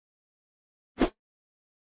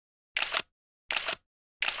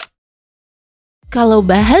Kalau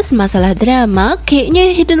bahas masalah drama,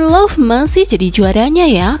 kayaknya Hidden Love masih jadi juaranya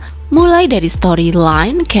ya. Mulai dari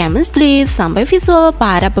storyline, chemistry, sampai visual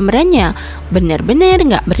para pemerannya. Bener-bener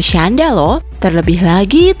nggak bercanda loh. Terlebih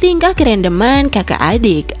lagi, tingkah kerandoman kakak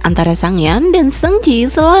adik antara Sangyeon dan Seungji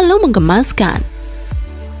selalu menggemaskan.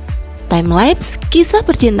 Timelapse, kisah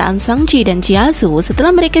percintaan Seungji dan Jiasu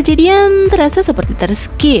setelah mereka jadian terasa seperti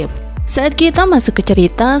terskip. Saat kita masuk ke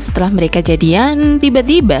cerita setelah mereka jadian,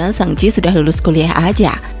 tiba-tiba Seungji sudah lulus kuliah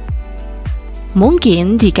aja.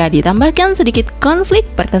 Mungkin jika ditambahkan sedikit konflik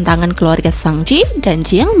pertentangan keluarga Seungji dan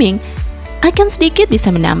Jiangming, akan sedikit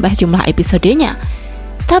bisa menambah jumlah episodenya.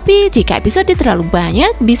 Tapi jika episode terlalu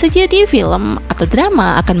banyak, bisa jadi film atau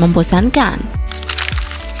drama akan membosankan.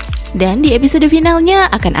 Dan di episode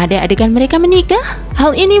finalnya akan ada adegan mereka menikah.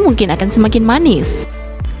 Hal ini mungkin akan semakin manis.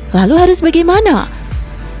 Lalu harus bagaimana?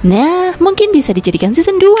 Nah, mungkin bisa dijadikan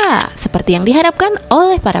season 2 seperti yang diharapkan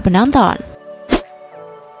oleh para penonton.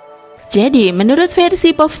 Jadi, menurut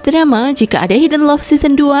versi pop drama, jika ada Hidden Love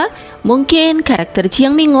season 2, mungkin karakter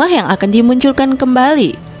Jiangming lah yang akan dimunculkan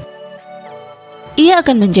kembali. Ia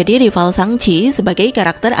akan menjadi rival Seungji sebagai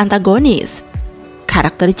karakter antagonis.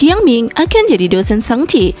 Karakter Jiangming akan jadi dosen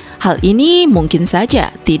Seungji. Hal ini mungkin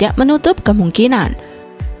saja tidak menutup kemungkinan.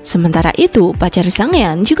 Sementara itu, pacar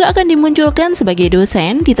Sangyeon juga akan dimunculkan sebagai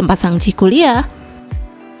dosen di tempat Seungji kuliah.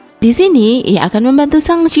 Di sini, ia akan membantu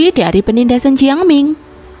Seungji dari penindasan Jiangming.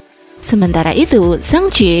 Sementara itu,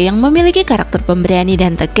 Seungji yang memiliki karakter pemberani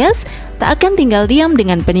dan tegas tak akan tinggal diam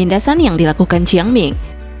dengan penindasan yang dilakukan Jiangming.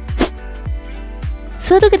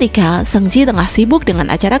 Suatu ketika, Seungji tengah sibuk dengan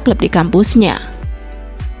acara klub di kampusnya.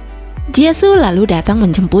 Jiasu lalu datang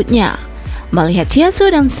menjemputnya. Melihat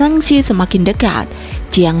Jiasu dan Seungji semakin dekat,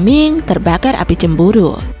 Jiangming terbakar api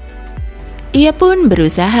cemburu. Ia pun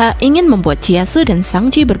berusaha ingin membuat Jiasu dan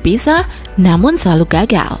Seungji berpisah, namun selalu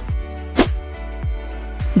gagal.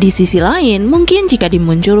 Di sisi lain, mungkin jika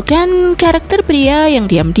dimunculkan karakter pria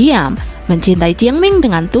yang diam-diam mencintai Jiangming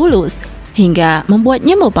dengan tulus hingga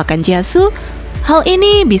membuatnya melupakan Jiasu, hal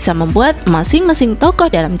ini bisa membuat masing-masing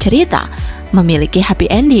tokoh dalam cerita memiliki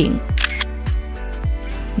happy ending.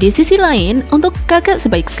 Di sisi lain, untuk kakak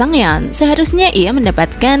sebaik Sangyeon, seharusnya ia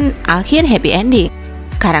mendapatkan akhir happy ending.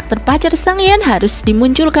 Karakter pacar Sangyeon harus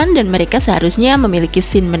dimunculkan dan mereka seharusnya memiliki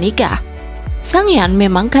scene menikah. Sangyeon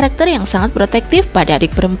memang karakter yang sangat protektif pada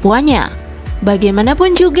adik perempuannya.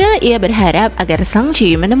 Bagaimanapun juga, ia berharap agar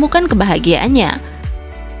Seungji menemukan kebahagiaannya.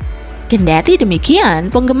 Kendati demikian,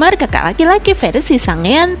 penggemar kakak laki-laki versi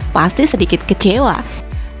Sangyeon pasti sedikit kecewa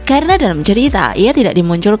karena dalam cerita ia tidak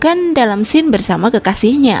dimunculkan dalam scene bersama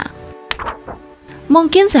kekasihnya.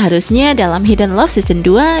 Mungkin seharusnya dalam Hidden Love season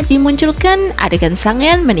 2 dimunculkan adegan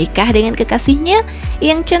Sangyeon menikah dengan kekasihnya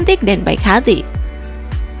yang cantik dan baik hati.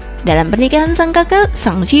 Dalam pernikahan sang kakak,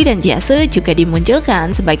 Seungji dan Jiasu juga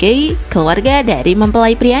dimunculkan sebagai keluarga dari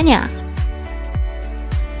mempelai prianya.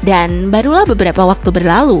 Dan barulah beberapa waktu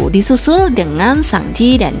berlalu disusul dengan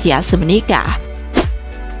Seungji dan Jiasu menikah.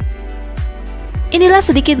 Inilah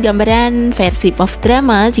sedikit gambaran versi pop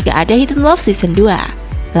drama jika ada Hidden Love season 2.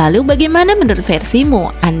 Lalu bagaimana menurut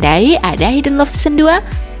versimu? Andai ada Hidden Love season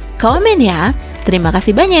 2? Komen ya. Terima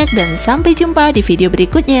kasih banyak dan sampai jumpa di video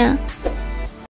berikutnya.